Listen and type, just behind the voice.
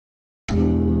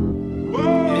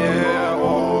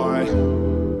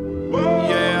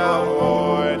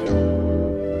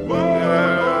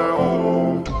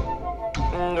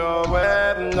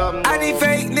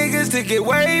took it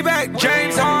way back.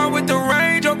 James Hard with the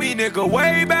range on me, nigga,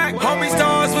 way back. Homie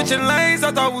stars switching lanes,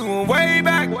 I thought we went way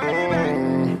back.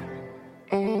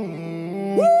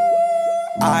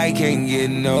 I can't get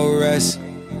no rest.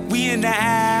 We in the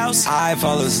house. I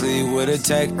fall asleep with a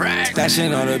tech.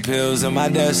 Stashing all the pills on my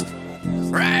desk.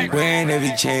 Wearing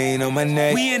every chain on my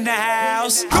neck. We in the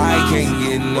house. I can't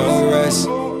get no rest.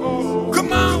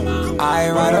 Come on. I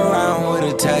ride around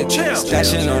with a tech.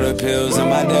 Stashing all the pills on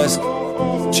my desk.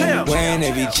 Wearing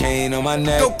every chain on my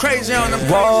neck. Go crazy on them.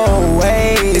 Whoa,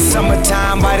 wait. It's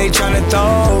summertime, why they tryna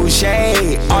throw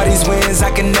shade? All these wins,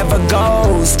 I can never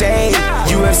go stay.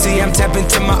 UFC, I'm tapping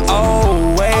to my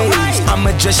old ways.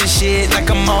 I'ma dress your shit like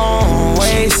I'm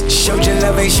always. Showed your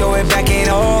love, ain't show it back, ain't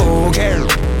okay.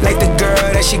 Like the girl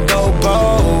that she go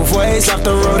both ways. Off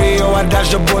the rodeo, I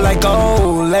dodged the bull like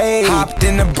Olay. Hopped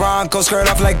in the Bronco, skirt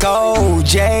off like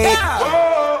OJ.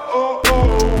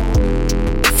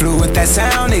 Flew with that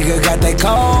sound, nigga, got that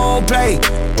Coldplay.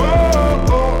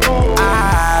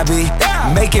 I be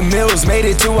making meals, made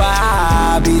it to a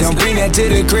hobby. Don't bring that to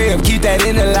the crib, keep that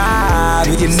in the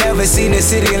lobby. You never seen the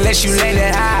city unless you lay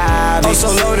that hobby. Also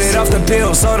loaded off the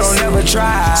pill, so don't ever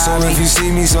try. So if you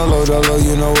see me solo dolo,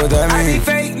 you know what that means. I need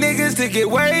fake niggas to get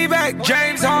way back.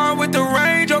 James Hard with the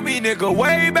range on me, nigga,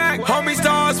 way back. Homie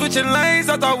stars switching lanes,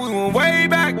 I thought we went way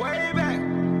back.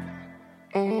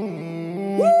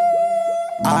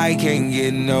 I can't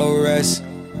get no rest.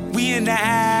 We in the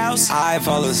house. I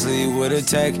fall asleep with a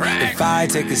tech. If I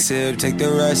take a sip, take the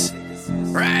rest.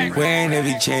 Wearing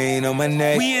every chain on my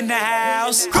neck. We in the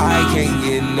house. I can't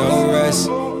get no rest.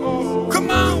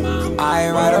 Come on. I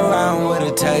ride around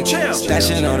with a tech.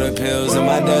 Stashing all the pills on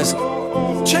my desk.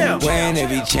 Wearing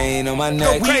every chain on my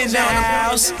neck. We in the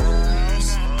house.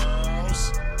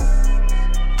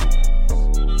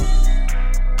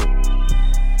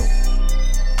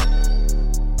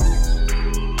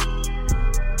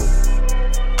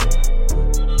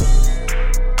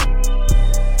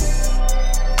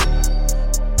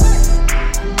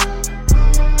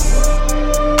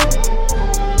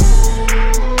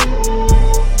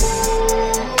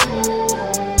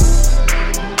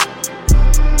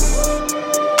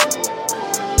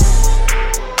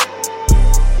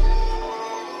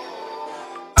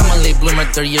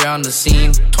 Third year on the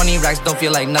scene, 20 racks don't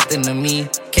feel like nothing to me.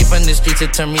 Came from the streets,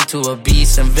 it turned me to a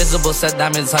beast. Invisible set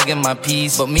diamonds hugging my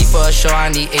piece. But me for a show, I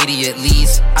need 80 at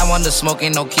least. I want the smoke,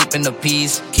 ain't no keeping the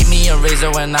peace. Keep me a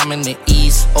razor when I'm in the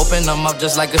east. Open them up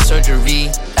just like a surgery.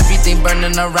 Everything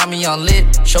burning around me on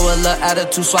lit. Show a little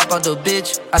attitude, swap out the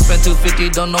bitch. I spent 250,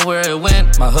 don't know where it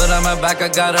went. My hood on my back, I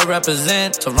gotta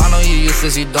represent. Toronto, you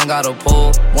useless, you don't got a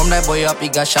pull. Warm that boy up, he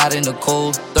got shot in the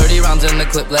cold. 30 rounds in the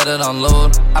clip, let it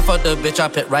unload. I fucked the bitch, I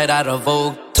pit right out of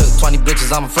Vogue. Took 20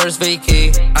 bitches on my first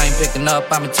vacay. I ain't picking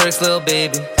up, I'm a Turk's little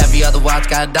baby. Every other watch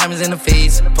got diamonds in the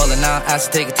face. Pulling out,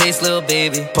 ask to take a taste, little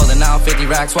baby. Pulling out 50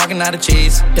 racks, walking out of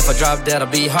chase. If I drop dead,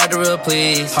 I'll be hard to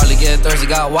replace. Hardly get thirsty,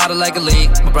 got water like a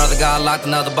lake. My brother got locked,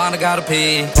 another bond, I gotta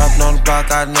pay. Poppin' on the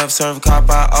block, I never serve a cop.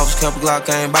 I always kept a Glock,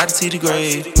 I ain't about to see the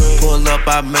grade. Pull up,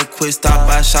 I make a quick stop.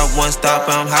 I shot one stop,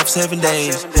 I'm hot for 7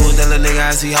 days. Who that little nigga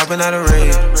I see hopping out of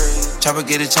raid? Chopper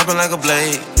get it chopping like a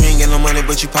blade. You ain't get no money,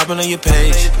 but you popping on your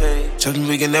page. Chopping,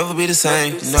 we can never be the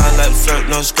same. You know I like to flirt,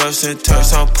 no skirts and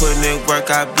turks. I'm putting in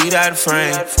work, I beat out the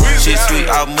frame. Shit sweet,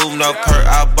 I move no perk.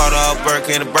 I bought all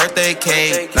Burke and a birthday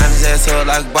cake. Line his ass up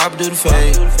like Bob do the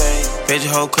fade. Fed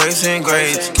your whole crates and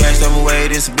grades. Cash them away,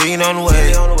 this a billion on the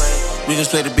way. We can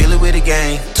split the billy with the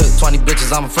gang. Took 20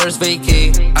 bitches on my first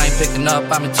vacay. I ain't picking up,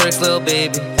 I'm a Turk's little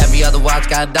baby. Every other watch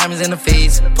got diamonds in the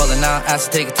face. Pulling out,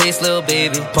 ask to take a taste, little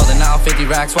baby. Pulling out 50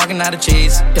 racks, walking out of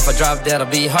chase. If I drop dead, I'll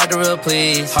be hard to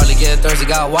replace. Hardly get thirsty,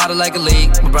 got water like a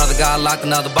lake. My brother got locked,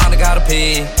 another bond, I gotta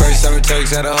pay. First time it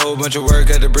Turks, had a whole bunch of work.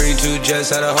 Had to bring 2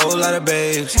 jets, had a whole lot of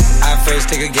babes. I first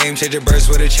take a game, change a burst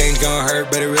with a change, gon'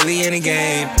 hurt, but it really ain't a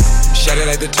game. Shot it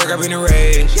like the Turk, I've been a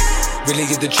rage. Really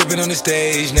get the trippin' on the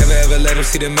stage. Never ever let them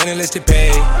see the men unless they pay.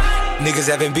 Niggas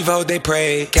having beef, I hope they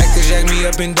pray. Cactus jack me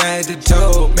up and down at the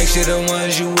toe. Make sure the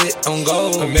ones you with on go.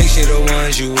 But make sure the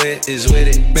ones you with is with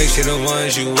it. Make sure the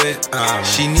ones you with.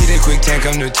 She need a quick tank,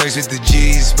 I'm the Turks with the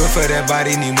G's. But for that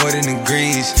body, need more than the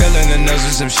grease. Filling the nose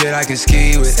with some shit I can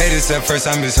ski with. Hey, this at first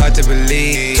time, it's hard to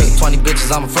believe. Took 20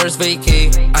 bitches on my first vacay.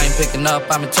 I ain't picking up,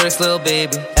 I'm a Turk's little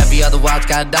baby. Every other watch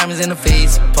got diamonds in the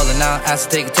face. Pulling out,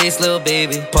 ask to take a taste, little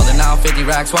baby. Pulling out 50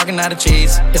 racks, walking out of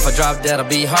chase. If I drop dead, I'll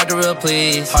be hard to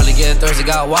replace. Hardly get thirsty,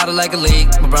 got water like a lake.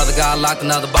 My brother got locked,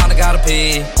 another bond, I gotta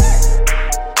pay.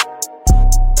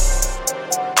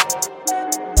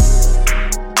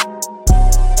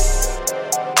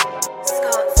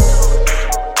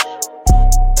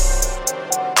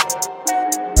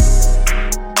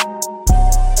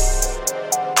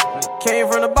 Came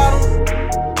from the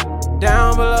bottom,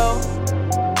 down below.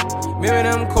 Remember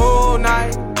them cold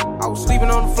nights, I was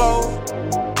sleeping on the floor.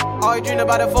 All you dream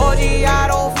about the 4G, I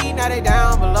don't feed, now they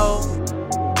down below.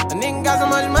 A nigga got so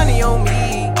much money on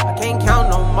me, I can't count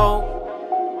no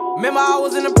more. Remember I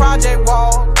was in the project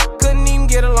wall, couldn't even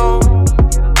get along.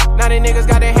 Now they niggas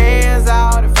got their hands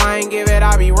out, if I ain't give it,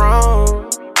 I be wrong.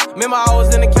 Remember I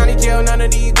was in the county jail, none of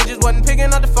these bitches wasn't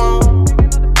picking up the phone.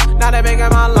 Now they back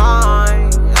at my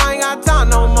line, I ain't got time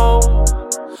no more.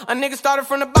 A nigga started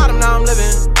from the bottom, now I'm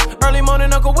living. Early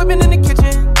morning, Uncle whipping in the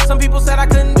kitchen. Some people said I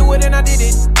couldn't do it and I did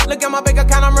it. Look at my bank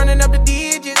account, I'm running up the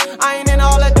digits. I ain't in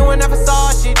all that doing that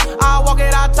facade shit. I walk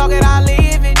it, I talk it, I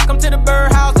live it. Come to the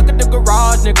birdhouse, look at the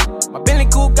garage, nigga. My Bentley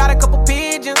coupe got a couple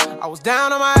pigeons. I was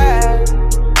down on my ass,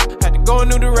 had to go a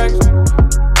new direction.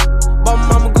 Bought my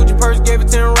mama Gucci purse, gave it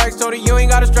 10 racks, told her you ain't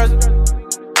gotta stress it.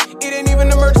 It ain't even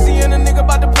an emergency and a nigga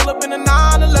about to pull up in a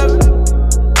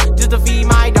 911 just to feed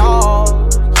my dog.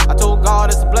 I told God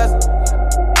it's a blessing.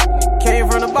 Came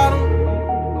from the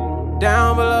bottom,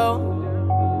 down below.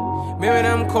 Remember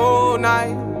them cold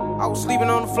nights, I was sleeping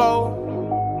on the floor.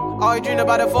 All you dream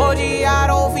about the 4G, I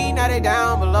don't feed, now they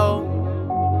down below.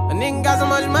 A nigga got so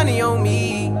much money on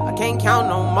me, I can't count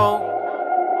no more.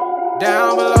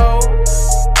 Down below,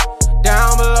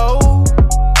 down below,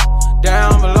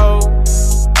 down below,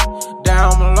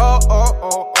 down below, oh,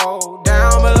 oh, oh,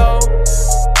 down below,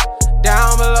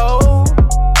 down below,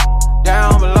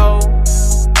 down below,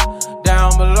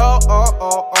 down below, oh,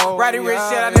 oh, oh. Righty rich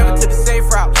shit, I never took the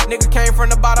safe route. Nigga came from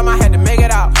the bottom, I had to make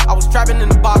it out. I was trapping in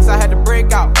the box, I had to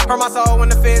break out. Hurt my soul when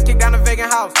the feds kicked down the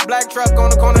vacant house. Black truck on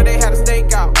the corner, they had a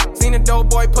stakeout. Seen a dope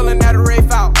boy pulling that a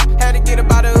rafe out. Had to get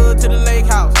about the hood to the lake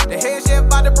house. The head chef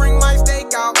about to bring my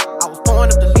steak out. I was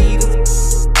pouring up the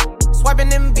leaders, swiping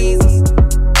them visas.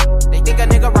 They think a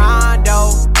nigga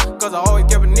Rondo, cause I always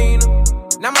kept a Nina.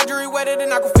 Now my jewelry wetter than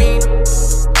Aquafina.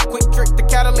 Quick trick to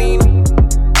Catalina.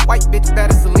 White bitch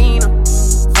better Selena.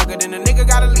 Fuck it, then a nigga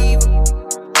gotta leave her.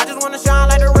 I just wanna shine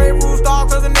like the Red Roof dog,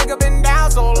 cause a nigga been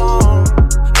down so long.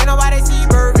 Ain't nobody see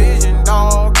bird vision,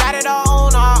 dog. Got it all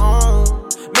on our own.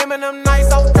 Remember them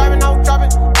nights I was driving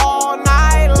all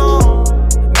night long.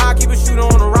 Now I keep a shooter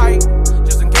on the right,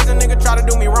 just in case a nigga try to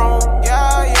do me wrong.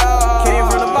 Yeah, yeah. Came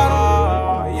from the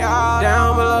bottom, yeah.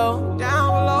 Down below, down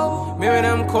below. Remember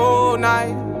them cold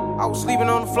nights, I was sleeping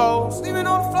on the floor.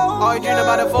 All you dream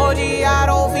about the 4G, I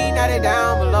don't feed, now they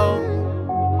down below.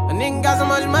 A nigga got so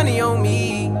much money on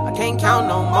me, I can't count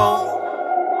no more.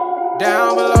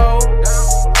 Down below,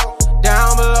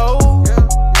 down below,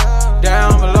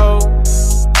 down below,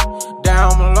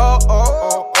 down below, oh,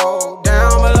 oh, oh,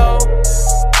 down below,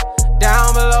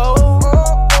 down below,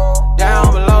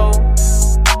 down below,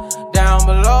 down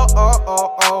below, oh,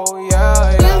 oh, oh,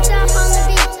 yeah, yeah.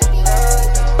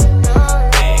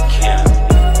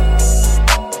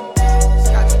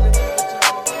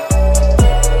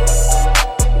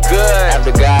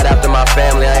 After God, after my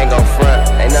family, I ain't gon' front.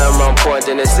 Ain't nothing more important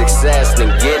than this success than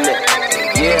getting it.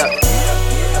 Yeah.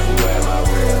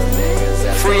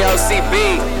 Free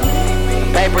OCB,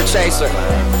 Paper Chaser,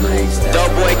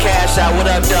 Dope Boy Cash Out. What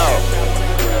up, dog?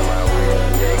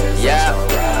 Yeah.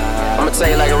 I'ma tell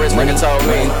you like a rich nigga told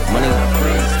me.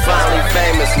 Finally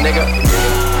famous, nigga.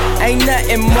 Ain't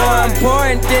nothing more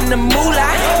important than the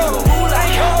moolah.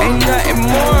 Ain't nothing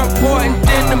more important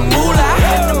than the moolah.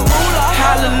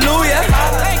 Hallelujah,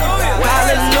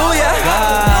 hallelujah,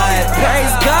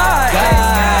 praise God,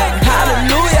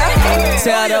 hallelujah.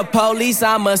 Tell the police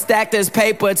I'ma stack this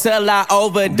paper till I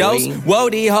overdose.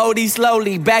 Wody, holdy,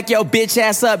 slowly, back your bitch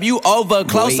ass up, you over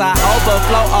close. I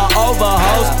overflow or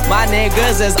overhost, my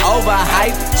niggas is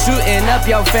overhyped. Shooting up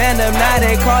your fandom, now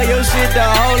they call your shit the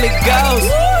Holy Ghost.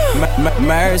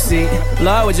 Mercy,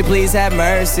 Lord, would you please have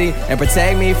mercy and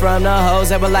protect me from the hoes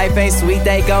that when life ain't sweet,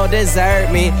 they gon' desert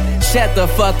me. Shut the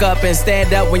fuck up and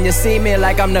stand up when you see me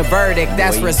like I'm the verdict.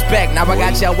 That's respect. Now I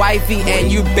got your wifey and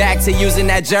you back to using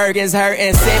that Jergens,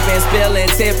 hurting, sipping, spilling,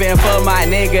 tipping for my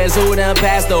niggas who done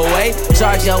passed away.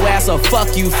 Charge your ass a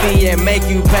fuck you fee and make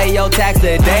you pay your tax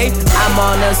today. I'm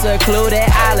on a secluded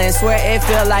island, swear it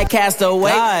feel like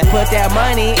Castaway. Put that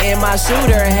money in my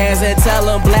shooter hands and tell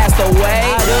them blast away.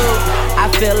 I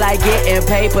feel like getting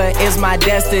paper is my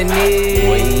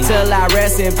destiny. Till I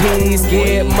rest in peace,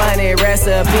 get money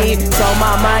recipe. So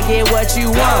mama, get what you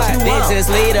want, then just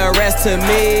leave the rest to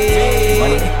me.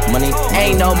 Money,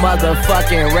 ain't no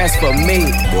motherfucking rest for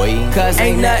me. Cause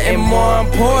ain't nothing more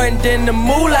important than the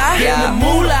moolah.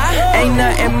 Ain't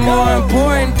nothing more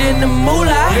important than the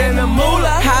moolah.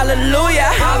 Hallelujah,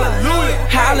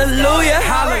 hallelujah,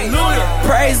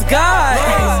 praise God.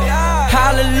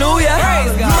 Hallelujah.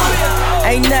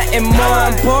 Ain't nothing more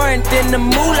important than the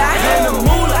moolah.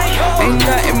 Ain't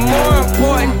nothing more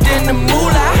important than the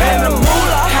moolah.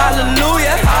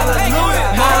 Hallelujah.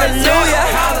 Hallelujah.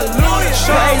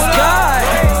 Praise God.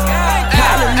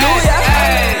 Hallelujah.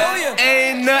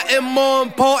 Ain't nothing more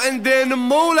important than the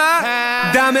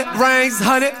moolah. Diamond rings,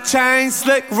 100 chains,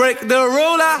 slick Rick the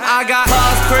ruler. I got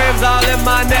cars, cribs all in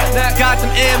my neck. Got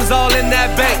them M's all in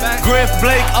that bank. Griff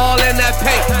Blake all in that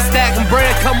paint. Stacking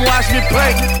bread, come watch me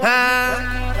play.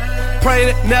 Pray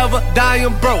to never die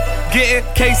and broke. Getting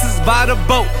cases by the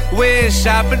boat. We're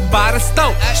shopping by the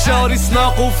stove. Shorty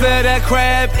snorkel, feel that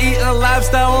crab. Eating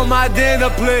lobster on my dinner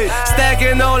plate.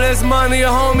 Stacking all this money,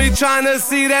 homie, trying to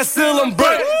see that ceiling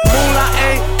break. Moolah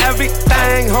ain't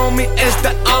everything, homie, it's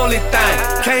the only thing.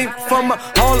 Came from a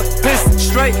hall of piss,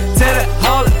 straight to the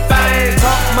hall of fame.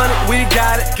 Talk money, we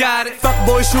got it. Fuck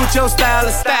boy, shoot your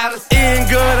stylist. Eating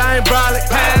good, I ain't brolic.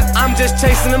 I'm just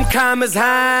chasing them commas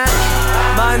high.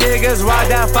 My niggas ride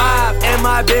that 5 and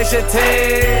my bitch a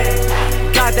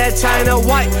 10. Got that China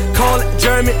white, call it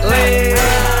German lean.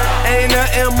 Ain't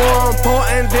nothing more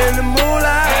important than the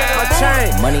moolah. My chain,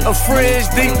 a fridge,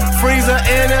 deep freezer,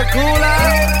 and a cooler.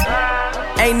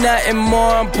 Ain't nothing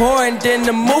more important than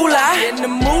the moolah. Ain't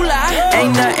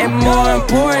nothing more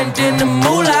important than the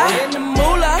moolah.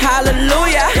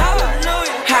 Hallelujah.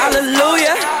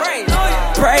 Hallelujah.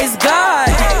 Praise God.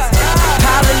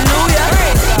 Hallelujah.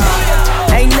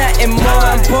 Ain't nothing more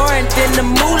important than the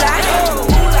moolah.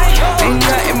 Ain't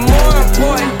nothing more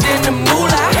important than the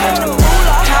moolah.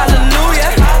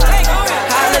 Hallelujah.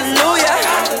 Hallelujah.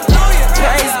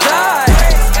 Praise God.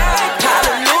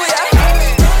 Hallelujah.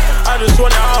 I just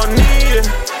want it, I don't need it.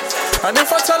 And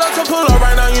if I tell her to pull up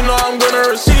right now, you know I'm gonna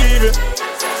receive it.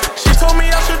 She told me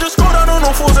I should just go down on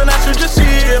no fools and I should just see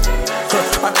it.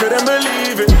 I couldn't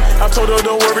believe it. I told her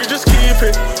don't worry, just keep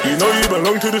it. You know you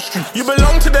belong to the street. You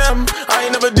belong to them. I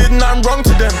ain't never did nothing wrong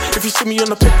to them. If you see me on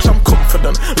the pitch, I'm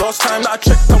confident. Last time that I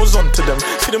checked, I was on to them.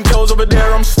 See them girls over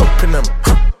there, I'm stopping them.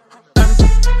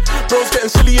 Bro's getting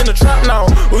silly in the trap now.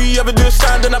 All you ever do is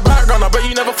stand in the background. I bet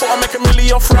you never thought I'd make a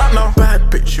million off right now. Bad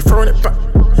bitch, you throwing it back.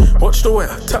 Watch the way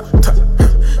I tap, tap.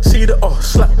 See the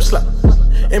slap, slap.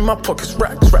 In my pockets,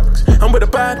 racks, racks. I'm with a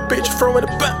bad bitch, throwing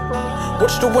it back.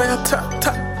 Watch the way I tap,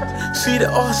 tap. See the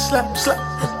slap, slap.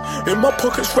 In my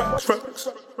pockets, racks, racks.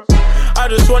 I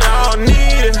just want it, I don't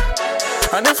need it.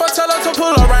 And if I tell her to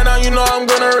pull up right now, you know I'm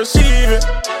gonna receive it.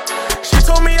 She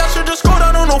told me I should just go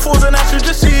down on no fools and I should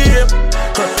just see it.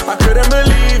 I couldn't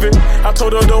believe it. I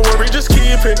told her don't worry, just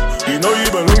keep it. You know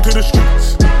you belong to the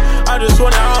streets. I just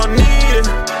want it, I don't need it.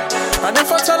 And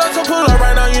if I tell her to pull up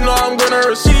right now, you know I'm gonna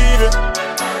receive it.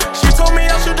 She told me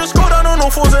I should just go down on no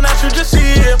fools and I should just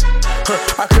see it.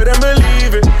 I couldn't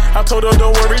believe it. I told her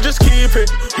don't worry, just keep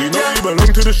it. You know you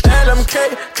belong to the street.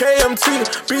 LMK, KMT,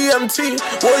 BMT.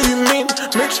 What you mean?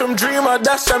 Make some dreamer,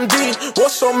 that's MD.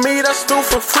 What's on me? That's still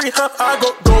for free. I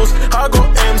got goals, I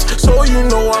got ends, so you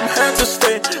know I'm here to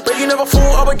stay. But you never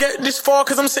thought I would get this far,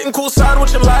 cause I'm sitting coolside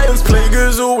watching Lions play.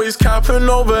 Niggas always capping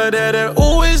over there, they're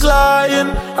always lying.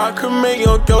 I could make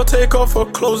your girl take off her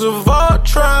clothes without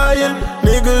trying.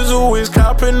 Niggas always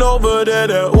capping over there,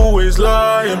 they're always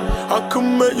lying. I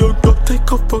can make your girl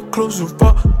take off her clothes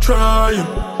without trying.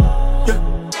 Yeah,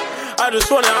 I just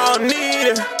want it, I don't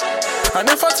need it. And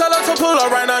if I tell her to pull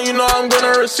up right now, you know I'm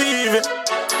gonna receive it.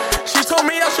 She told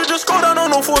me I should just go down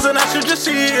on no fools and I should just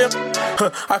see it.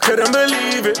 I couldn't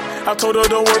believe it. I told her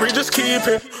don't worry, just keep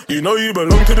it. You know you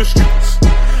belong to the streets.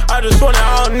 I just want it,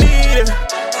 I don't need it.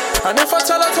 And if I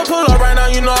tell her to pull up right now,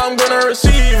 you know I'm gonna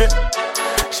receive it.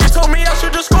 She told me I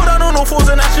should just go down on no fools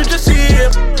and I should just see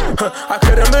it. I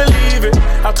couldn't believe it.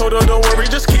 I told her don't worry,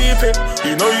 just keep it.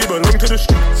 You know you belong to the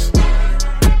streets.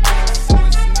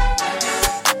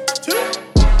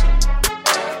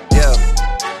 Yeah.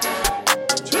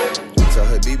 Tell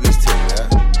her BB's team, man.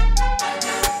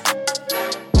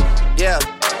 Yeah.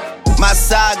 My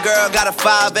side girl got a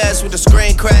 5S with the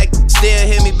screen crack. Still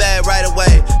hit me back right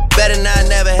away. Better not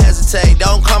never hesitate.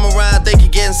 Don't come around, think you're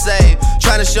getting saved.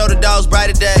 Tryna show the dogs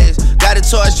brighter days. Got a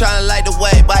torch tryna light the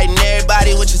way. Biting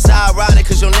everybody, which is ironic,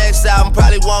 cause your next album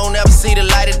probably won't ever see the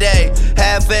light of day.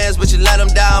 Had fans, but you let them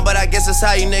down. But I guess that's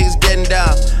how you niggas getting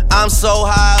down. I'm so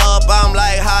high up, I'm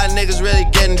like, how niggas really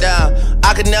getting down?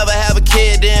 I could never have a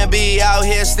kid, then be out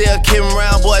here still kidding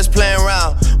around, boys playing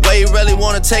around. Where you really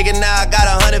wanna take it now? I got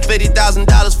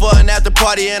 $150,000 for an after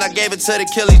party, and I gave it to the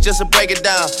killies just to break it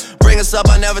down. Bring us up,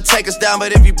 I never take us down,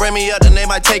 but if you bring me up, then they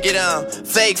might take it down.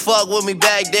 Fake fuck with me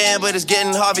back then, but it's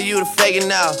getting hard for you to fake it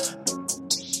now.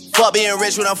 Fuck being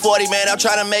rich when I'm 40, man, I'm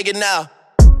trying to make it now.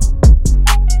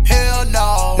 Hell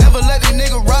no, never let these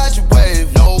niggas ride your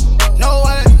wave. No, no,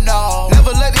 no,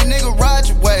 never let these niggas ride your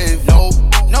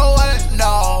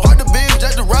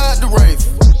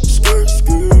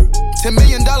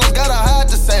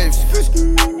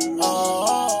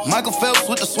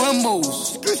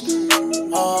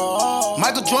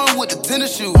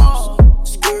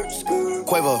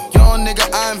Quavo. Young nigga,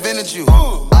 I invented you.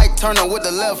 Ike Turner with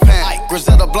the left hand.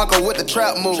 Griselda Blanco with the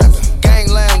trap moves.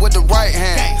 Gangland with the right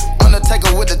hand.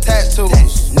 Undertaker with the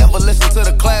tattoos. Never listen to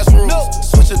the class rules.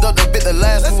 Switch it up to bit the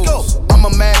last moves. I'm a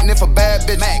magnet for bad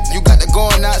bitches. You got the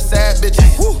going outside bitches.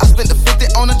 I spent the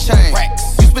 50 on the chain.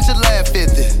 You spent your last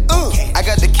 50. I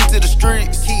got the key to the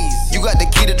streets. You got the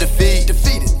key to defeat.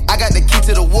 I got the key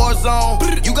to the war zone.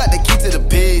 You got the key to the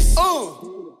peace.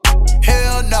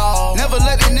 Hell no. Never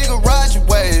let that nigga ride your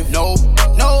wave. Nope.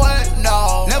 No way,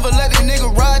 no. Never let that nigga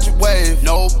ride your wave.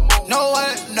 Nope. No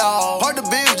way, no. Part the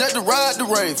binge just to ride the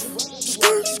rave.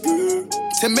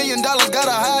 $10 million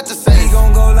gotta hide to say. We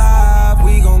gon' go live,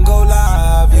 we gon' go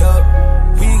live, yup.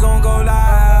 We gon' go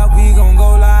live, we gon'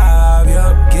 go live,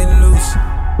 yup. Getting loose,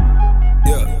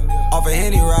 yeah. Off a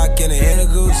Henny Rock and a Henny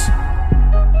Goose,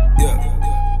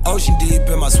 yeah. Ocean deep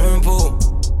in my swimming pool,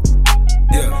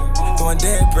 yeah. Throwing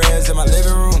dead prayers in my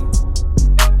living room,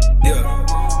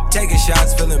 yeah. Taking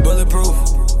shots, feeling bulletproof.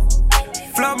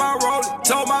 Flood my roller,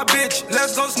 told my bitch,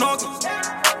 let's go snorkel.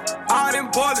 Out in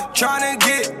Portland, tryna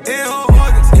get in her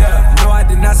organs. Yeah, no, I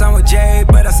did not sign with Jay,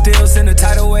 but I still send a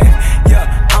tidal wave.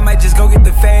 Yeah, I might just go get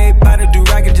the fade, buy the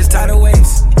do-rag and just tidal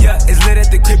waves. Yeah, it's lit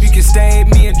at the crib, you can stay.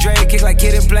 Me and Dre kick like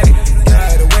kid and play.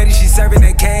 Yeah, the way that she serving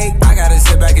that cake, I gotta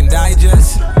sit back and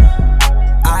digest.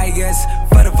 I guess,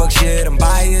 for the fuck shit, I'm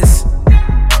biased.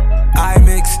 I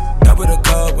mix, double the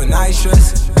cup when I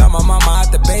stress. Got my mama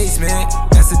out the basement,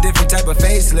 that's a different type of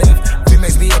facelift.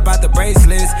 Makes me about the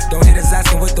bracelets. Don't hit us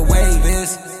asking what the wave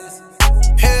is.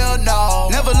 Hell no.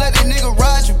 Never let that nigga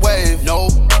ride your wave.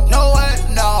 Nope. No way,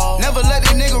 no. Never let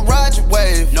that nigga ride your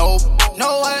wave. Nope.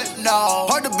 No way, no.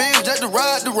 Part the binge just to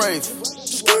ride the rave.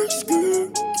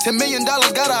 $10 million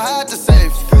gotta hide to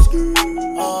save.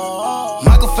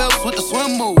 Michael Phelps with the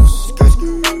swim moves.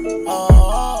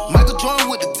 Michael Jordan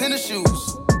with the tennis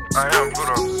shoes. I am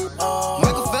good.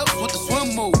 Michael Phelps with the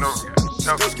swim moves. No.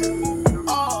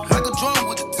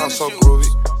 I'm so groovy,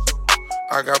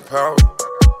 I got power.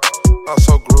 I'm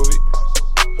so groovy,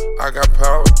 I got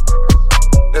power.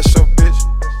 That's your bitch,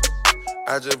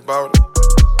 I just bought it.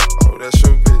 Oh, that's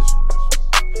your bitch,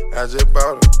 I just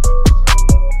bought it.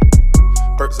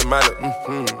 Perks and Miley,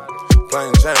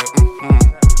 plain Jane,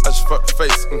 I just fucked the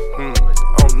face, I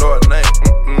don't know her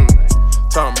name,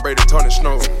 Tom Brady, Tony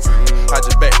Snow, I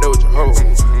just backdoored your hoe.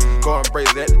 Going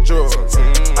crazy at the drug,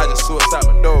 I just suicide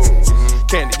my door.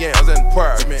 Candy yams in the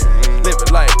apartment,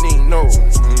 living life, need no.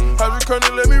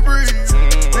 Hydrocurrent, let me breathe.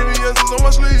 VVS is on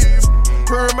my sleeve.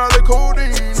 Purring my like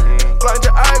codeine. Blind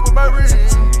your eye with my ring.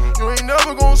 You ain't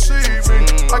never gonna see me.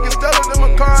 Like it's Stella than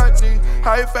McCartney.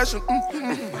 High fashion,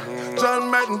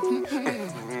 John Madden.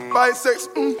 Bisex,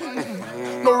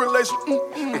 no relation.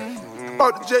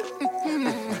 Bought the jet,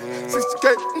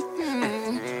 60K.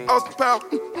 Austin Power,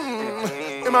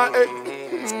 MIA.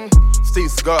 Steve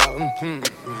Cigar,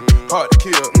 hard to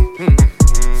kill,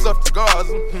 soft cigars,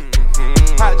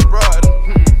 hide your broad,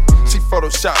 she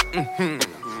Photoshop,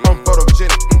 I'm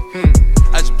photogenic,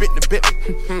 I just bit the bit,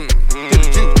 did a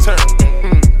U-turn,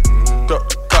 duck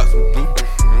the cops,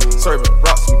 serving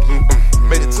rocks,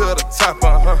 made it to the top,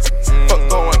 fuck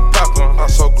throwing pop, I'm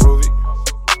so groovy,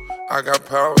 I got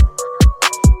power,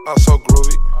 I'm so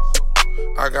groovy,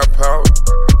 I got power,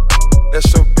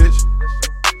 that's your bitch,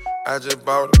 I just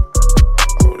bought it.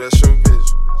 Oh, that's your bitch,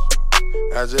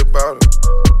 I just bought it.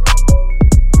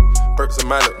 Perks and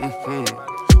Miley,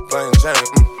 plain Jane,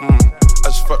 I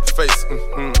just fucked the face, I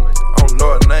don't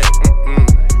know her name,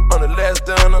 On the last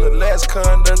done, on the last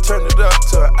con, done turned it up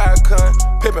to an icon.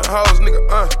 Pimpin' hoes, nigga,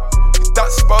 These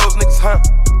thoughts exposed niggas,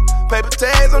 Paper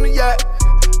tags on the yacht,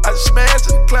 I just smashed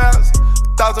in the clouds.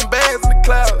 1,000 bags in the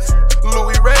clouds,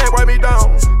 Louis Rag wipe me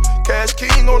down. Cash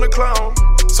King on the clown,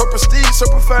 so prestige, so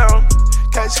profound.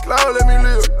 Cash cloud, let me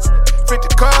live.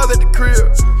 50 cars at the crib.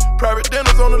 Private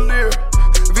dinners on the leer.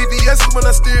 VVS is when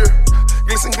I steer.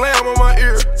 Glisten glam on my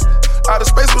ear. Outer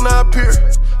space when I appear.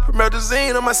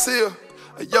 Promethazine on my seal.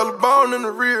 A yellow bone in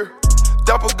the rear.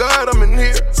 Doppel God, I'm in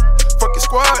here. Fuck your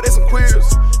squad, they some queers.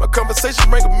 My conversation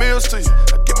bring a meals to you.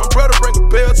 I get my brother, bring a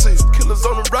bell to you. Killers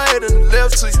on the right and the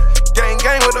left to you. Gang,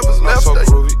 gang, whatever's left of you. I'm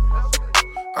so groovy,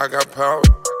 I got power.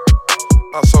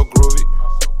 I'm so groovy,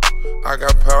 I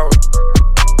got power.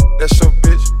 That's your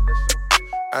bitch,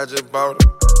 I just bought it.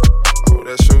 Oh,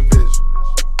 that's your bitch,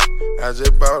 I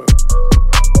just bought it.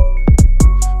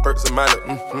 Perks and Miley,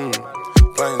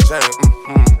 plain Jane,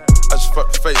 I just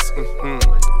fucked the face, I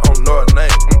don't know her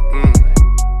name,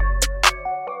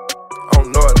 I don't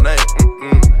know her name,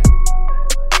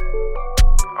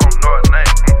 I don't know her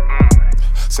name,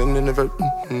 Sitting in the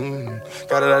verse.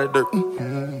 Got it out of dirt.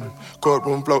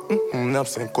 Courtroom flow. Now I'm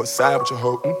saying courtside with your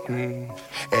hoe.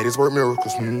 At his work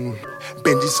miracles.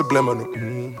 Benji subliminal.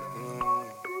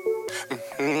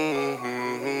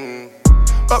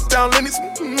 Up down Lenny's.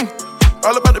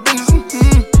 All about the business.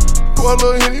 Pour a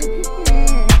little Henny.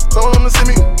 Throw on the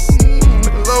semi.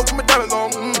 Make a love with my diamonds on.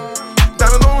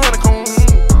 Diamonds on honeycomb.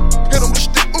 Hit him with a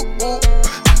stick.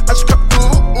 I just cut the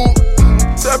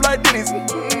serve like Denny's.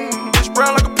 Bitch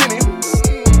brown like a penny.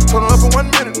 Total up in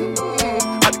 1 minute.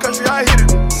 Out the country, I hit it.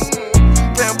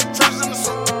 Playing with the churches in the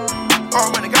suit.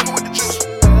 All when they got me with the juice.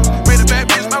 Made a bad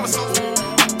bitch, mama suit.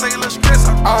 Take a little stress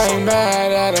off. I ain't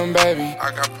mad at him, baby.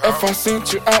 If I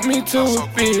sent you out, me too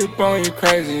would be up on you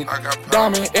crazy.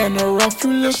 Diamond in the rough,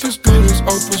 you look as good as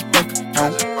Oprah's bank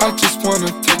account. I just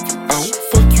wanna take you out.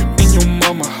 Fuck you in your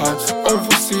mama house.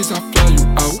 Overseas, I fly you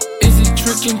out. Is he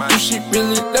tricking? Do she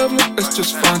really love me? Let's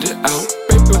just find it out.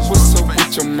 Baby, what's up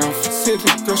with your mouth? City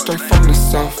girl straight from the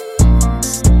south.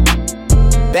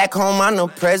 Back home, I'm no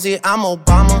president, I'm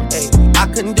Obama. Ay. I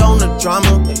condone the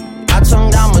drama. Ay. I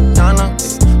tongue down Madonna.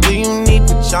 Ay. Do you need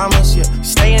pajamas? Yeah.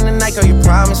 Stay in the night, girl, you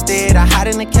promised it. I hide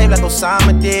in the cave like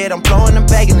Osama did. I'm blowing the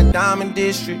bag in the diamond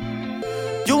district.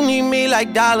 You need me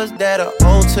like dollars that are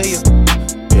owed to you.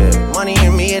 Yeah, money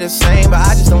and me are the same, but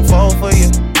I just don't fall for you.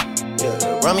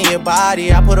 Yeah, run me your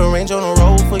body, I put a range on the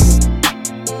road for you.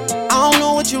 I don't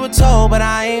know what you were told, but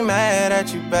I ain't mad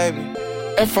at you, baby.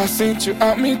 If I sent you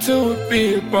out, me too would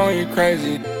be up on you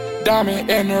crazy. Diamond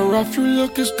in the rough, you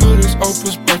look as good as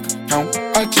Oprah's bank account.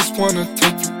 I just wanna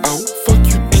take you out. Fuck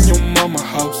you in your mama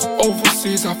house.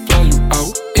 Overseas, I fly you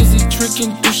out. Is he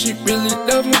tricking? Do she really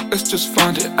love me? Let's just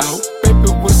find it out. Baby,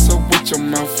 what's up with your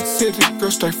mouth? City girl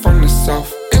straight from the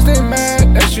south. Is they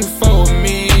mad that you fuck with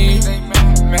me? Is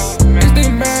they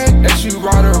mad that you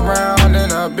ride around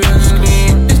in a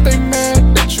Bentley? Is they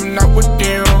mad that you not with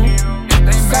them?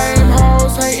 Same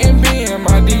hoes hating me in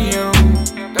my DM.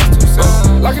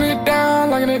 Locking it down,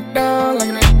 locking it down,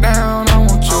 locking it down. I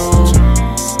want you.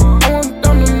 I want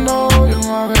them to know you're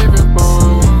my baby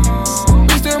boo.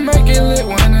 We still make it lit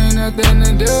when ain't nothing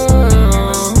to do.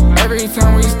 Every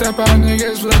time we step out,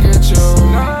 niggas look at you.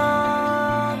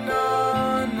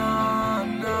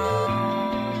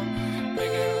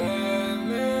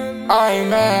 I ain't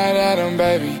mad at him,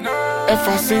 baby. If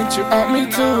I sent you out, me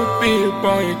too would be up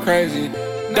on you crazy.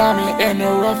 Diamond in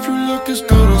the rough, you look as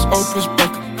good as Oprah's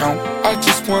bank account. I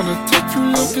just wanna take you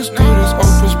look as good as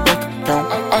Oprah's bank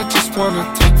account. I just wanna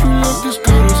take you look as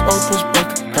good as Oprah's bank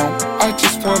account. I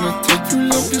just wanna take you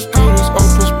look as good as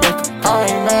Oprah's bank account. I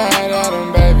ain't mad at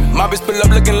him, baby. My bitch pull up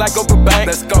looking like Oprah Bank.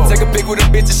 Let's go. Take a pic with a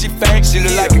bitch and she fake. She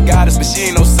look like a goddess, but she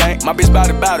ain't no saint. My bitch bout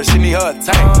it, she need her a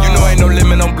tank. You know ain't no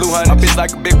limit on blue honey. My bitch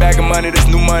like a big bag of money, that's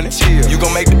new money. Chill. You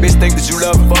gon' make the bitch think that you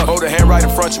love her. Hold her hand right in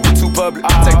front, you be too public.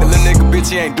 Take the little nigga, bitch,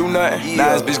 he ain't do nothing.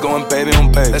 Now this bitch going baby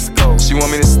on baby. Let's go. She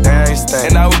want me to stay, I ain't stay.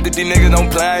 And I hope that these niggas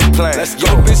don't play, I ain't playing. Let's go.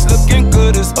 Yo, bitch looking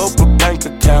good as Oprah bank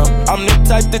account. I'm the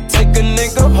type to take a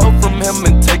nigga hoe from him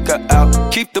and take her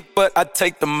out. Keep the butt, I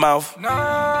take the mouth.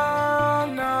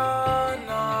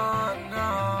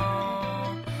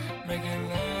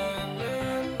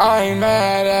 I ain't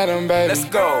mad at him, baby. Let's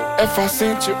go. If I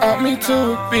sent you out, me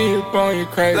too would be up on you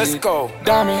crazy. Let's go.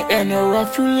 Diamond in the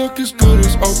rough, you look as good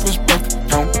as Oprah's bank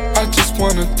account. I just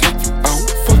wanna take you out.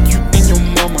 Fuck you in your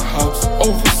mama house.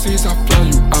 Overseas, I fly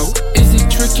you out. Is he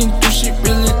tricking? Do she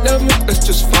really love me? Let's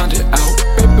just find it out.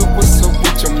 Baby, what's up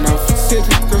with your mouth? City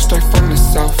girl straight from the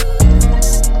south.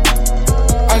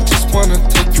 I just wanna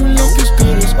take you look as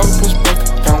good as Oprah's bank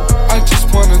account. I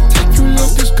just wanna take you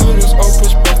look as good as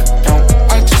Oprah's bank account.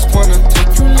 I just wanna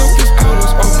take you look as good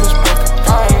as Oprah's bank account.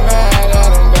 I ain't mad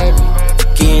at him, baby.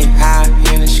 Getting high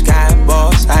in the sky,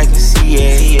 boss, I can see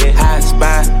it. Hot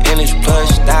spot in this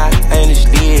plush dot, and it's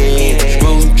lit.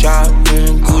 Screw chop,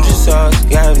 Gucci sauce,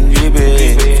 got them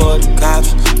drippin'. For the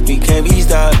cops, we can't be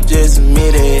stopped, just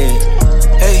admit it.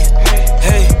 Hey,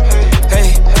 hey, hey.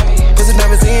 Put the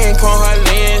diamonds in, call her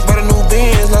lens. Bought a new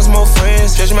Benz, lost more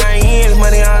friends. Stretch my ends,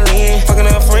 money all in. Fucking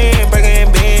a friend, breaking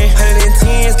and bend.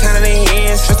 110s, counting the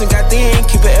ends. Trustin' got thin,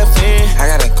 keep it FN. I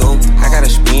gotta go, I gotta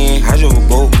spin. I drove a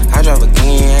boat, I drive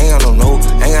again. I ain't got no note,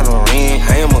 I ain't got no rent.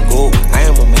 I am a goat, I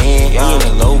am a man. You in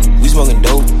the low, we smoking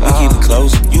dope. We keep it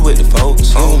close, you with the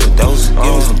folks. Give me the dose,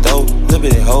 give me some dope. Little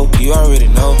bit of hope, you already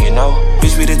know, you know.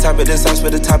 Bitch, we the top of the sauce for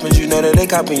the toppings, you know that they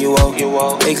copping you off.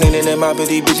 They cleaning them out, but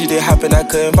these bitches they hopping. I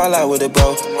couldn't fall out with it,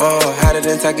 bro. Hotter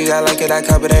than Taki, I like it, I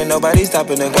cop it. Ain't nobody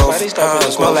stopping the go.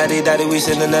 Smoke like they daddy, we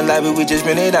sit in the lobby, we just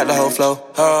been it out the whole flow.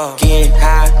 Getting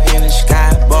high in the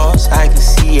sky, boss, I can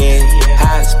see it.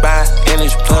 Hot spot in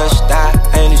this plush dot,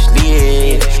 and it's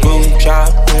lit. Screw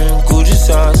chop, Gucci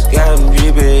sauce, got them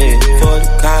drippin'.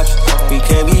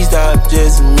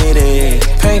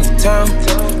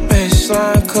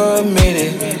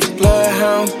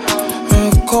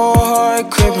 cold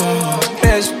hard crippin',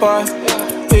 best part.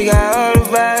 We got all the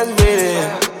vibes with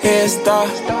it. Head start,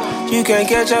 you can't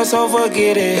catch us, so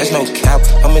forget it. There's no cap,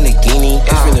 I'm in a guinea.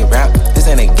 It's really rap, this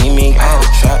ain't a gimmick. I had a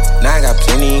trap, now I got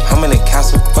plenty. I'm in the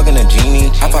castle, fucking a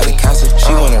genie. I bought the castle,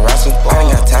 she wanna wrestle. I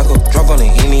done got tackle, drunk on the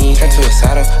Henny. Turned to a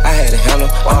saddle, I had a handle.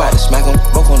 I'm about to smack him,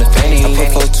 broke on the fanny. I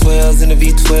put 4 12s in the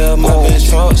V12, my bitch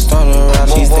truck, starting to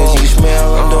rattle. She said she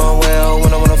smell, I'm doing well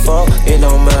when I wanna fuck. It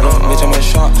don't matter, bitch, I'm a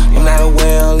shark. I'm not a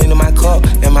whale, into my cup,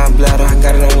 and my bladder. I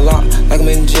got it on lock, like I'm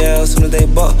in jail. Soon as they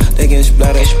buck, they get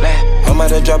splattered. I'm about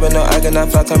to drop it, no, I cannot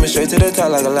fly, coming straight to the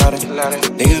top like a ladder.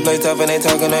 Niggas play tough and they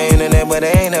talk on the internet, but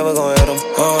they ain't never gon' hit them.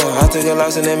 I took a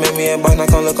loss and they made me a boss, now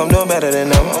come look, I'm doing better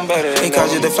than ever. They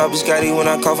call you the floppy Scotty when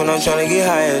I cough and I'm tryna get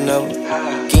higher than ever.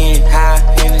 Getting high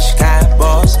in the sky,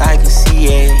 boss, I can see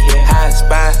it. High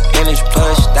spot, and it's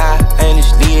plush, die, and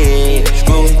it's lit.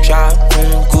 Screw chop,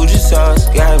 Gucci sauce,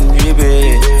 got them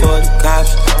drippin'. For the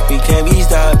cops, we can't be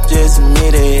stopped, just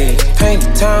admit it. Paint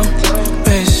the town,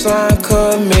 baseline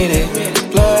committed.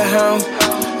 Bloodhound,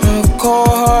 cold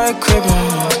hard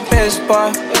crippin', best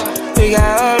part. We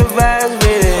got all the vibes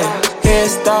with it. Head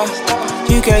start,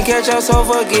 you can't catch us, so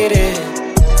forget it.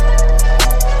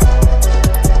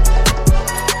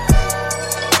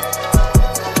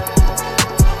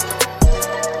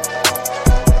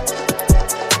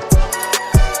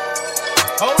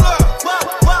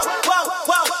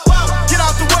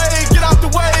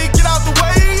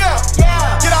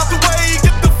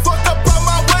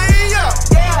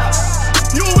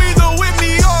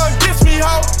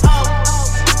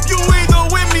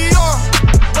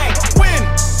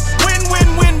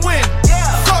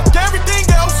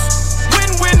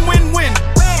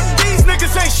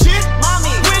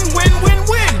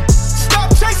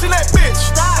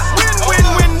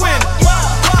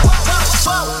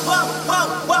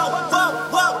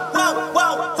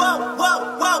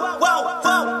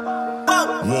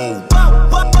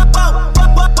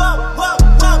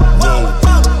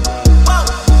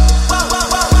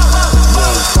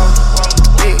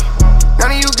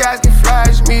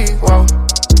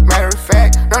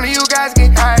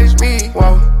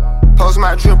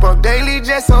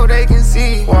 So they can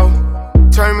see, whoa.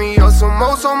 Turn me up some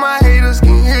more so my haters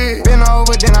can hear. Been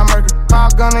over, then I murder.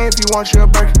 Pop gunner if you want your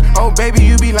burger. Oh baby,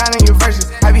 you be lying in your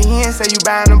verses. I be here and say you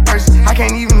buying them purses. I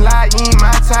can't even lie, you ain't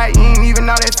my type. You ain't even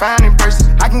know that fine in person.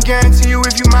 I can guarantee you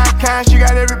if you my kind, she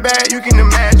got every bag you can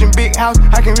imagine. Big house,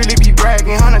 I can really be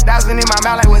bragging. 100,000 in my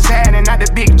mouth like what's happening. Not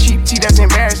the big cheap tea that's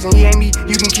embarrassing. He ain't me,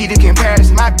 you can keep the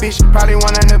comparison. My bitch probably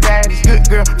one of the baddest. Good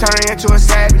girl, turning into a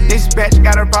savage. This bitch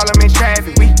got a problem in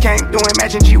traffic. We can't do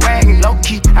imagine G-Wagon. Low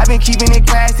key, I been keeping it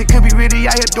classy. Could be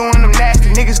really out here doing them nasty.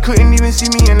 Niggas couldn't even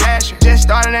see me in last year. Just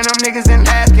started and them niggas in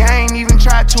last year. I ain't even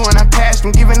tried to and I passed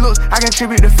them. Giving looks, I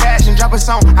contribute to fashion. Drop a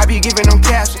song, I be giving them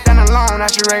cash. Stand alone,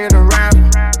 not your regular rapper.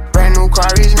 Brand new car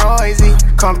is noisy.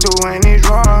 Come through and it's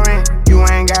roaring. You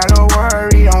ain't gotta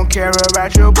worry, don't care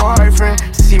about your boyfriend.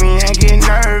 See me and get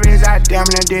nervous, I damn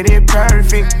near did it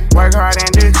perfect. Work hard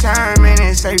and determined,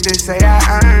 it's safe to say I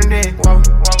earned it. Whoa,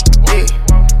 yeah.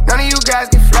 None of you guys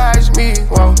can flash me,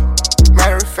 whoa.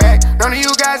 Matter of fact, none of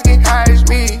you guys can hide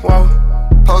me, whoa.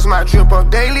 Post my drip up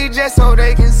daily just so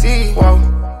they can see, whoa.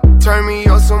 Turn me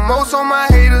up some more so my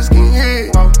haters can hear,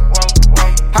 whoa.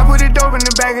 I put it dope in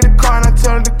the back of the car and I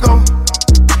tell her to go.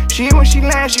 She hit when she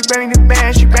lands, she bring the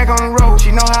band, she back on the road.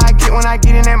 She know how I get when I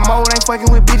get in that mode. Ain't fucking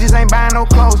with bitches, ain't buying no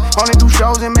clothes. Only do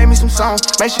shows and make me some songs.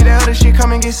 Make sure that other shit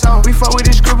come and get sold. We fuck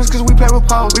with these scribbles cause we play with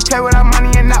poles. We play with our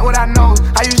money and not with our nose.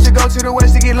 I used to go to the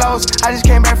west to get lost. I just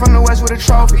came back from the west with a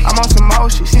trophy. I'm on some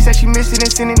motion. She said she missed it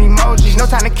and sending emojis. No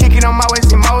time to kick it on my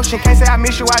waist in motion. Can't say I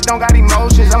miss you, I don't got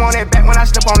emotions. I'm on that back when I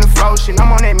step on the flow shit.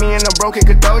 I'm on that me and the broken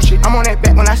Kadosh shit. I'm on that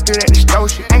back when I stood at the stove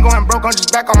shit. Ain't going broke, I'm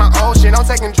just back on my old shit. I'm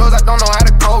taking drugs, I don't know how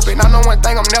to cope it. I know one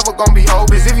thing, I'm never gonna be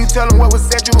hopeless. If you tell them what was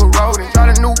said, you were rodent.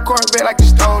 Got a new Corvette like you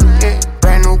stole it, yeah.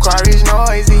 Brand new car is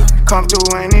noisy. Come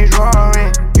through and it's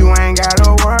roaring. You ain't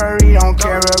gotta worry, don't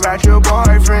care about your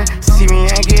boyfriend. See me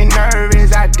and get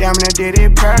nervous, I damn near did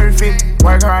it perfect.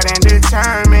 Work hard and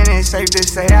determined, it's safe to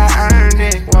say I earned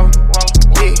it. Whoa,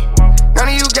 yeah. None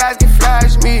of you guys can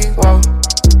flash me, whoa.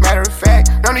 Matter of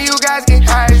fact, none of you guys can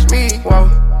hide me,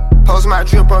 whoa. Post my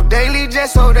drip up daily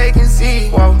just so they can see,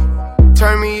 whoa.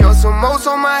 Turn me up some more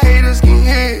so my haters can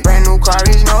hear. Brand new car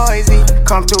is noisy.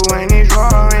 Come through and it's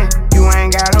roaring. You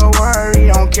ain't gotta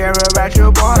worry, don't care about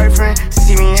your boyfriend.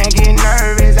 See me and get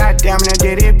nervous, I damn near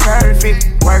did it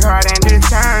perfect. Work hard and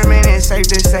determined, it's safe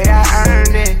to say I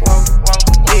earned it. Whoa,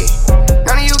 yeah.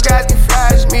 None of you guys can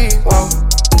flash me, whoa.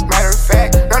 Matter of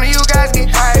fact, none of you guys can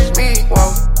hide me, whoa.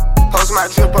 Post my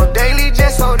drip up daily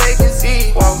just so they can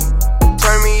see, whoa.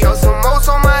 Turn me up some more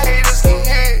so my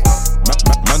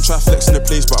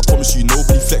place, but I promise you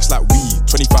nobody flex like we.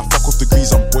 25 fuck off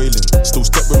degrees, I'm boiling. Still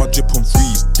step with my drip on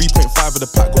freeze. 3.5 of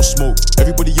the pack got smoke.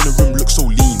 Everybody in the room looks so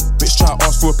lean. Bitch try to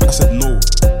ask for a pic, I said no.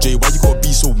 Jay, why you gotta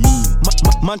be so mean?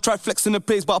 Man try flexing the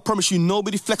place, but I promise you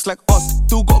nobody flex like us.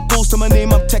 Still got goals to my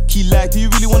name, I'm techie like. Do you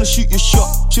really wanna shoot your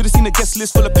shot? Should've seen a guest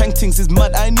list full of paintings, it's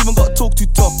mad, I ain't even gotta talk too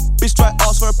tough. Bitch try to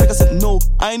ask for a pic, I said no.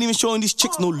 I ain't even showing these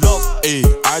chicks no love. Ayy,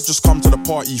 I just come to the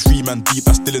party, 3 man deep,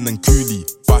 that's Dylan and Cooley.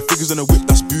 5 figures in a whip,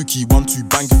 that's spooky. 1, 2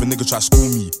 bang if a nigga try school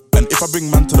me. And if I bring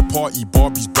man to the party,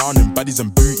 Barbies, Browning, baddies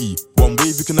and booty. One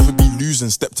wave, you can never be losing.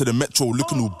 Step to the metro,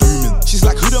 looking all booming. She's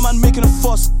like, who the man making a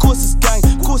fuss? Course it's gang,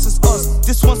 course it's us.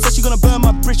 This one said she gonna burn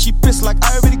my bridge, she pissed like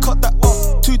I already cut that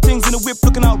off. 2 things in the whip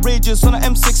looking outrageous. On the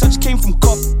M6, I just came from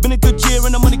cop. Been a good year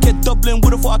and the money kept doubling.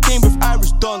 Would've thought I came with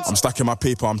Irish dons. I'm stacking my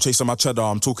paper, I'm chasing my cheddar.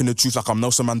 I'm talking the truth like I'm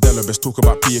Nelson Mandela. Best talk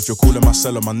about P if you're calling my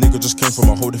seller. My nigga just came from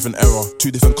a whole different era.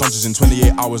 2 different countries in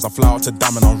 28 hours. I fly out to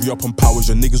Dam and I'll re-up on powers.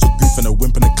 Your niggas are goof and a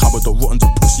wimp in the cupboard. The rotten to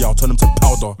pussy, I'll turn them to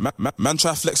powder. Man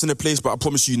try flexing the place, but I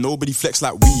promise you nobody flex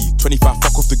like we. 25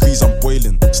 fuck off degrees, I'm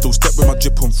boiling. Still step with my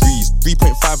drip on freeze.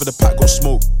 3.5 of the pack got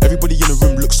smoke. Everybody in the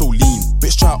room looks so lean.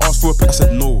 Bitch try to ask for a pic, I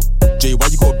said no. Jay,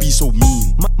 why you gotta be so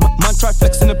mean? Man try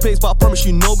flexing the place, but I promise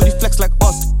you nobody flex like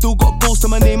us. Still got goals to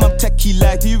my name, I'm techie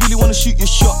like. Do you really wanna shoot your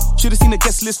shot? Should've seen a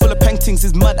guest list full of paintings,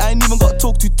 it's mad, I ain't even gotta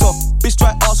talk too tough. Bitch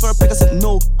try to ask for a pic, I said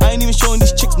no. I ain't even showing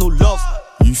these chicks no love.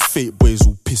 You fake boys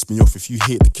will piss me off. If you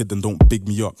hate the kid, then don't big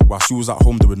me up. While she was at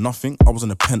home doing nothing, I was in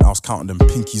the penthouse counting them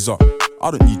pinkies up. I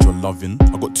don't need your loving.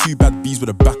 I got 2 bad bees with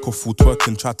a back off full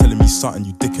twerking. Try telling me something,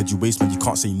 you dickhead, you waste man, you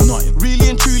can't say nothing. Really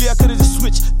and truly, I could've just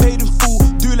switched. Paid in full,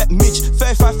 do like Mitch.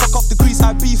 35 fuck off the grease,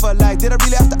 I beef her like. Did I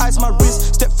really have to ice my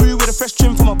wrist? Step through with a fresh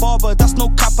trim from my barber. That's no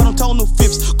cap, I don't tell no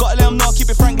fibs. Gotta let them know, keep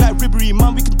it frank like Ribbery.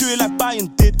 Man, we can do it like Bayern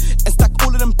did. And stack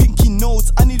all of them pinky notes.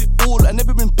 I need it all, I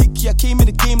never been picky. I came in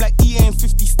the game like EA and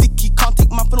 50 sticky. Can't take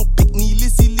my for no pick me.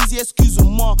 Lizzie,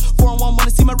 excuse-moi. 4-on-1,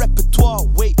 wanna see my repertoire.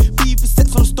 Wait, beef is set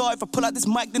from the start. If I pull out this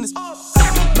mic, then it's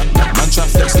Man try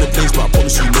flex in the place, but I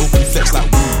promise you nobody flex like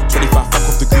we. 25 fuck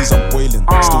off degrees, I'm boiling.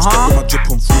 Still step with my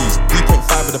drip on freeze.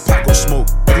 3.5 of the pack got smoke.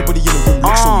 Everybody in the room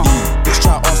looks so lean. Bitch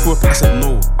try to ask for a pic, I said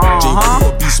no. Jay, why you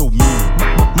gotta be so mean?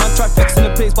 Man try flexing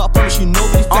the place, but I promise you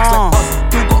nobody flex like us.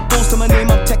 Still got goals to my name,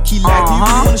 I'm techie like. Do you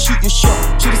really wanna shoot your shot?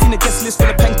 Should've seen a guest list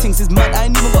full of paintings, it's mad, I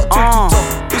ain't even got to talk too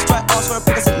tough. Bitch try to ask for a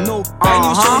pic, I said no. I ain't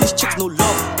even showing these chicks no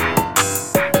love.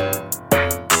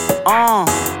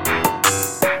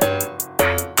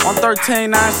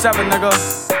 113.97, nigga.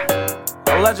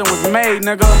 A legend was made,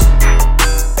 nigga.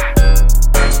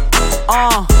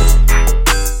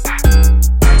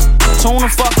 Tune the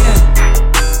fuck in.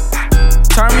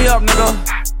 Turn me up, nigga.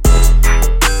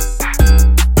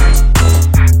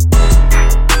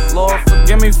 Lord,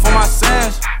 forgive me for my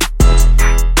sins.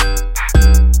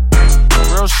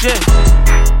 Real shit.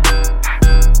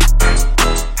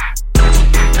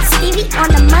 Stevie on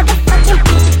the motherfucking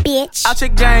beat, bitch. I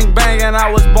chick gang bangin',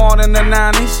 I was born in the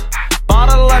 90s.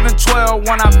 About 11, 12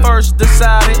 when I first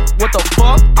decided what the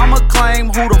fuck I'ma claim,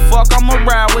 who the fuck I'ma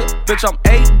ride with. Bitch, I'm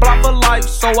 8 block for life,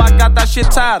 so I got that shit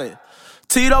tatted.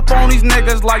 Teed up on these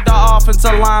niggas like the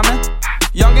offensive lineman.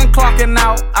 Young and clocking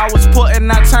out, I was putting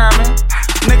that time in.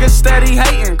 Niggas steady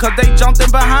hating, cause they jumped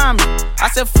in behind me. I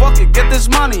said, fuck it, get this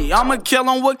money, I'ma kill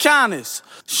 'em with kindness.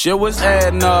 Shit was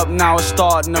adding up, now it's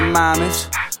starting to minus.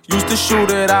 Used to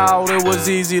shoot it out, it was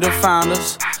easy to find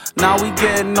us. Now we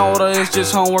getting older, it's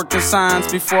just homework and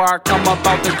science. Before I come up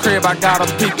out the crib, I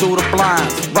gotta peek through the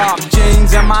blinds. Rock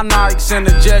jeans and my Nikes and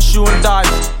the jet shoe and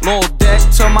dice. Little deck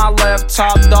to my left,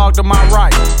 top dog to my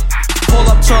right. Pull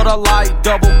up to the light,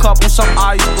 double cup on some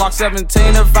ice. Block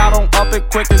 17, if I don't up it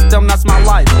quick as them, that's my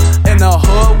life. In the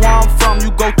hood where I'm from,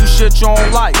 you go through shit you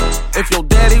don't like. If your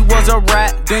daddy was a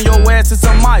rat, then your ass is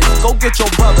a mice. Go get your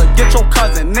brother, get your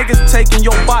cousin, niggas taking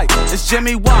your bike. It's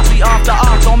Jimmy Wappy off the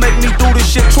arc, don't make me do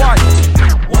this shit twice.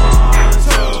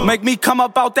 1, 2, make me come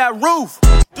up out that roof.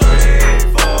 3,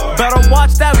 4, better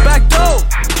watch that back door.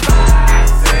 5,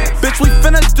 6, bitch, we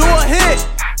finna do a hit.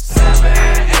 7,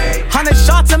 8, 100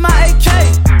 shots in my AK.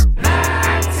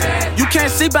 9, 10, you can't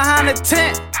see behind the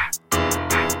tent.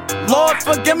 Lord,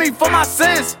 forgive me for my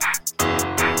sins.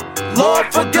 Lord,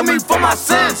 forgive me for my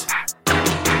sins.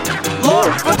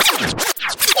 Lord,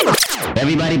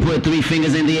 everybody put 3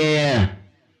 fingers in the air.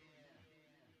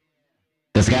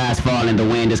 The sky's falling, the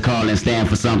wind is calling. Stand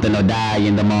for something or die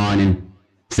in the morning.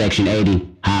 Section 80,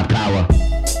 high power.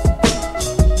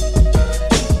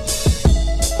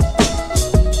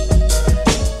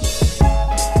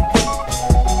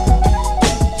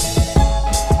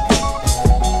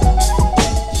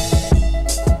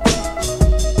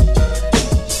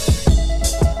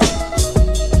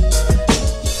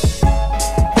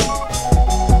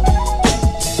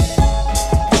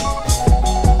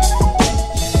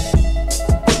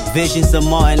 Visions of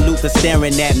Martin Luther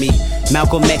staring at me.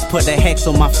 Malcolm X put a hex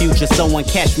on my future, someone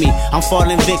catch me. I'm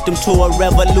falling victim to a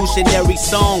revolutionary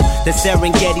song. The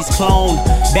Serengeti's clone.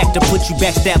 Back to put you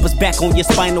backstabbers back on your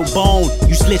spinal bone.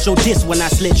 You slit your disc when I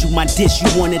slit you my dish. You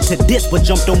wanted to diss but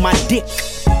jumped on my dick.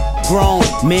 Grown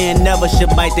men never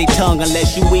should bite their tongue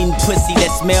unless you eating pussy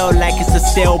that smell like it's a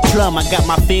stale plum. I got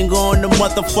my finger on the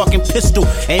motherfucking pistol,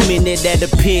 aiming it at the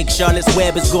pig. Charlotte's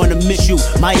Web is gonna miss you.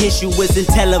 My issue isn't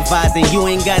televising. You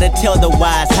ain't gotta tell the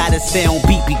wise how to stay on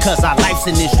beat because our life's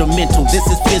an instrumental. This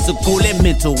is physical and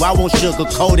mental. I won't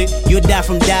sugarcoat it. You'll die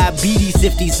from diabetes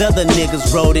if these other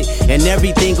niggas wrote it. And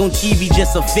everything on TV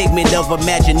just a figment of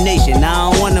imagination.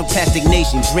 I don't want a plastic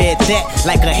nation. Dread that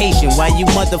like a Haitian. Why you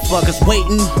motherfuckers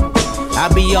waiting? I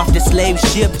be off the slave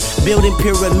ship, building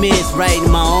pyramids,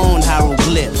 writing my own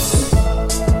hieroglyphs.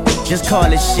 Just call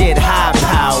it shit high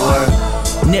power.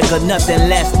 Nigga, nothing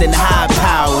less than high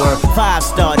power.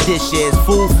 5-star dishes,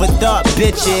 food for thought,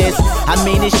 bitches. I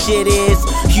mean, this shit is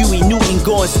Huey Newton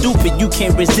going stupid, you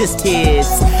can't resist his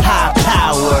high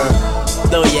power.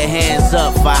 Throw your hands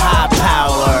up for high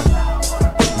power.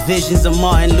 Visions of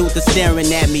Martin Luther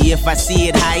staring at me. If I see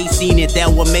it how he seen it, that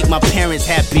will make my parents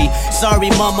happy. Sorry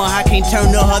mama, I can't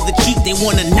turn the other cheek. They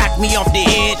wanna knock me off the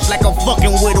edge like a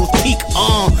fucking widow's peak.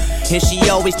 And she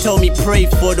always told me pray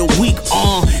for the weak.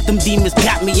 Them demons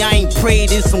got me, I ain't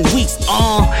prayed in some weeks.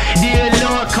 Dear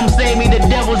Lord, come save me, the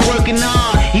devil's working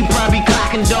on. He probably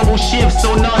clocking double shifts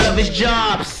on all of his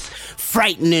jobs.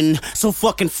 Frightening, so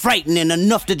fucking frightening,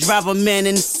 enough to drive a man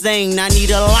insane. I need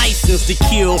a license to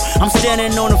kill. I'm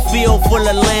standing on a field full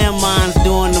of landmines,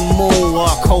 doing the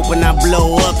moonwalk, hoping I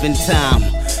blow up in time.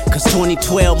 Cause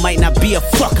 2012 might not be a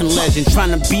fucking legend,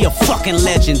 trying to be a fucking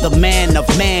legend, the man of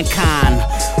mankind.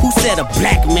 Who said a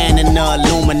black man in the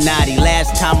Illuminati?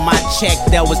 Last time I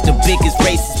checked, that was the biggest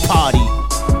racist party.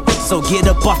 So get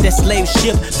up off that slave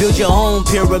ship, build your own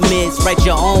pyramids, write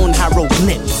your own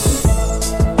hieroglyphs.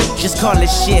 Just call it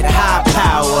shit high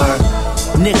power.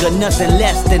 Nigga, nothing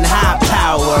less than high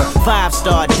power.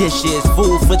 5-star dishes,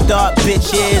 food for thought,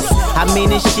 bitches. I mean,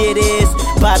 this shit is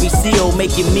Bobby Seale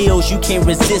making meals, you can't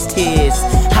resist his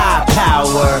high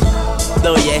power.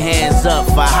 Throw your hands up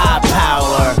for high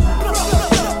power.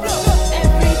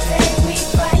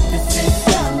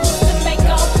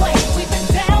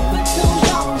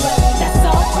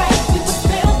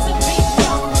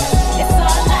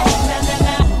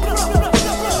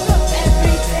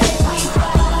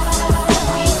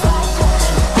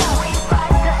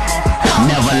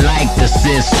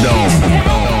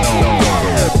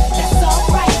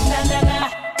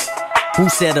 Who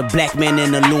said a black man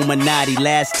in Illuminati?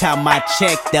 Last time I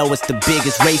checked, that was the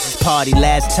biggest racist party.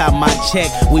 Last time I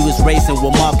checked, we was racing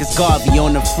with Marcus Garvey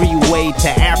on the freeway to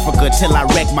Africa till I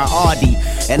wrecked my Audi.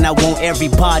 And I want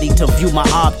everybody to view my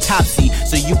autopsy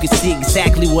so you can see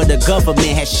exactly where the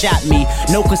government has shot me.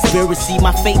 No conspiracy,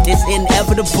 my fate is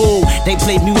inevitable. They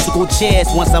play musical chairs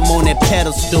once I'm on that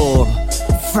pedestal.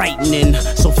 Frightening,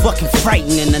 so fucking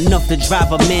frightening, enough to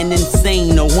drive a man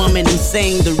insane, a woman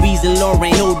insane. The reason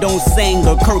Lauryn Hill don't sing,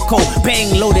 or Kurt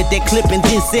Cobain loaded that clip and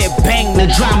then said bang. The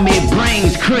drum made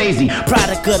brains crazy,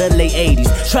 product of the late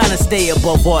 80s, trying to stay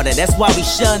above water, that's why we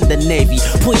shun the Navy.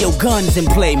 Pull your guns and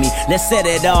play me, let's set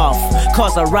it off.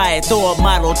 Cause a riot, throw a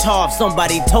Molotov.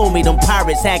 Somebody told me them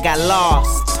pirates had got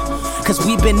lost. Cause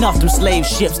we been off them slave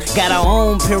ships, got our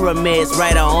own pyramids,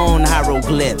 write our own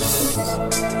hieroglyphs.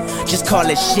 Just call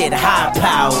it shit high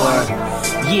power.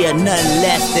 Yeah, nothing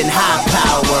less than high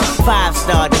power.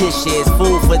 5-star dishes,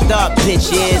 food for thought,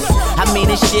 bitches. I mean,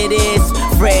 this shit is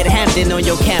Fred Hampton on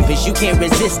your campus, you can't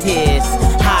resist his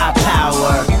high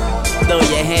power. Throw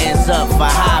your hands up for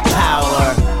high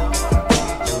power.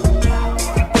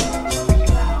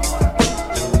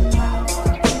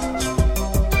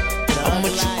 How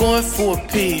much you going for a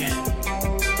P?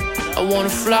 I wanna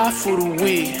fly for the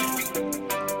weed.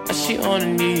 She on her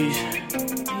knees,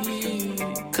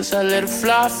 cause I let her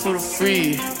fly for the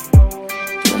free.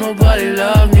 Don't nobody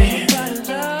love me,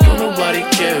 don't nobody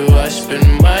care where I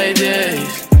spend my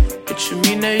days. But you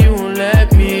mean that you won't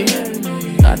let me?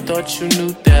 I thought you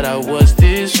knew that I was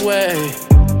this way.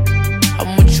 How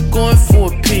much you going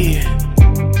for a P?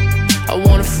 I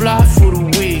wanna fly for the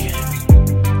weed.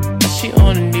 She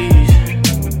on her knees,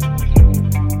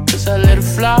 cause I let her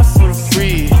fly for the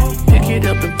free. Pick it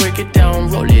up and break it down,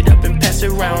 roll it up and pass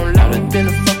it around. Louder than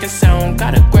a fucking sound,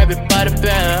 gotta grab it by the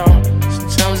bound.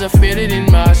 Sometimes I feel it in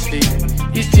my sleep.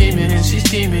 These demons,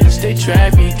 they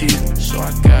drag me deep. So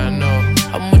I gotta know,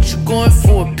 how much you going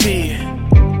for a P?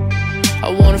 I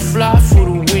wanna fly for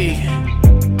the weed.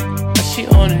 She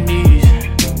on her knees,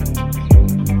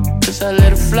 cause I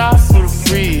let her fly for the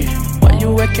free. Why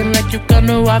you at acting like you got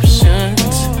no options?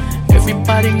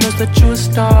 Everybody knows that you a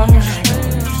star.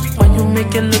 Why you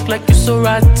make it look like you're so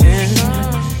rotten?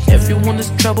 Everyone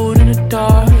is troubled in the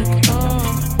dark.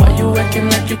 Why you acting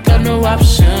like you got no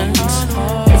options?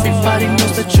 Everybody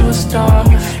knows that you a star.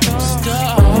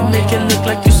 Why you make it look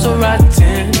like you're so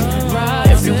rotten?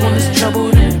 Everyone is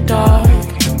troubled in the dark.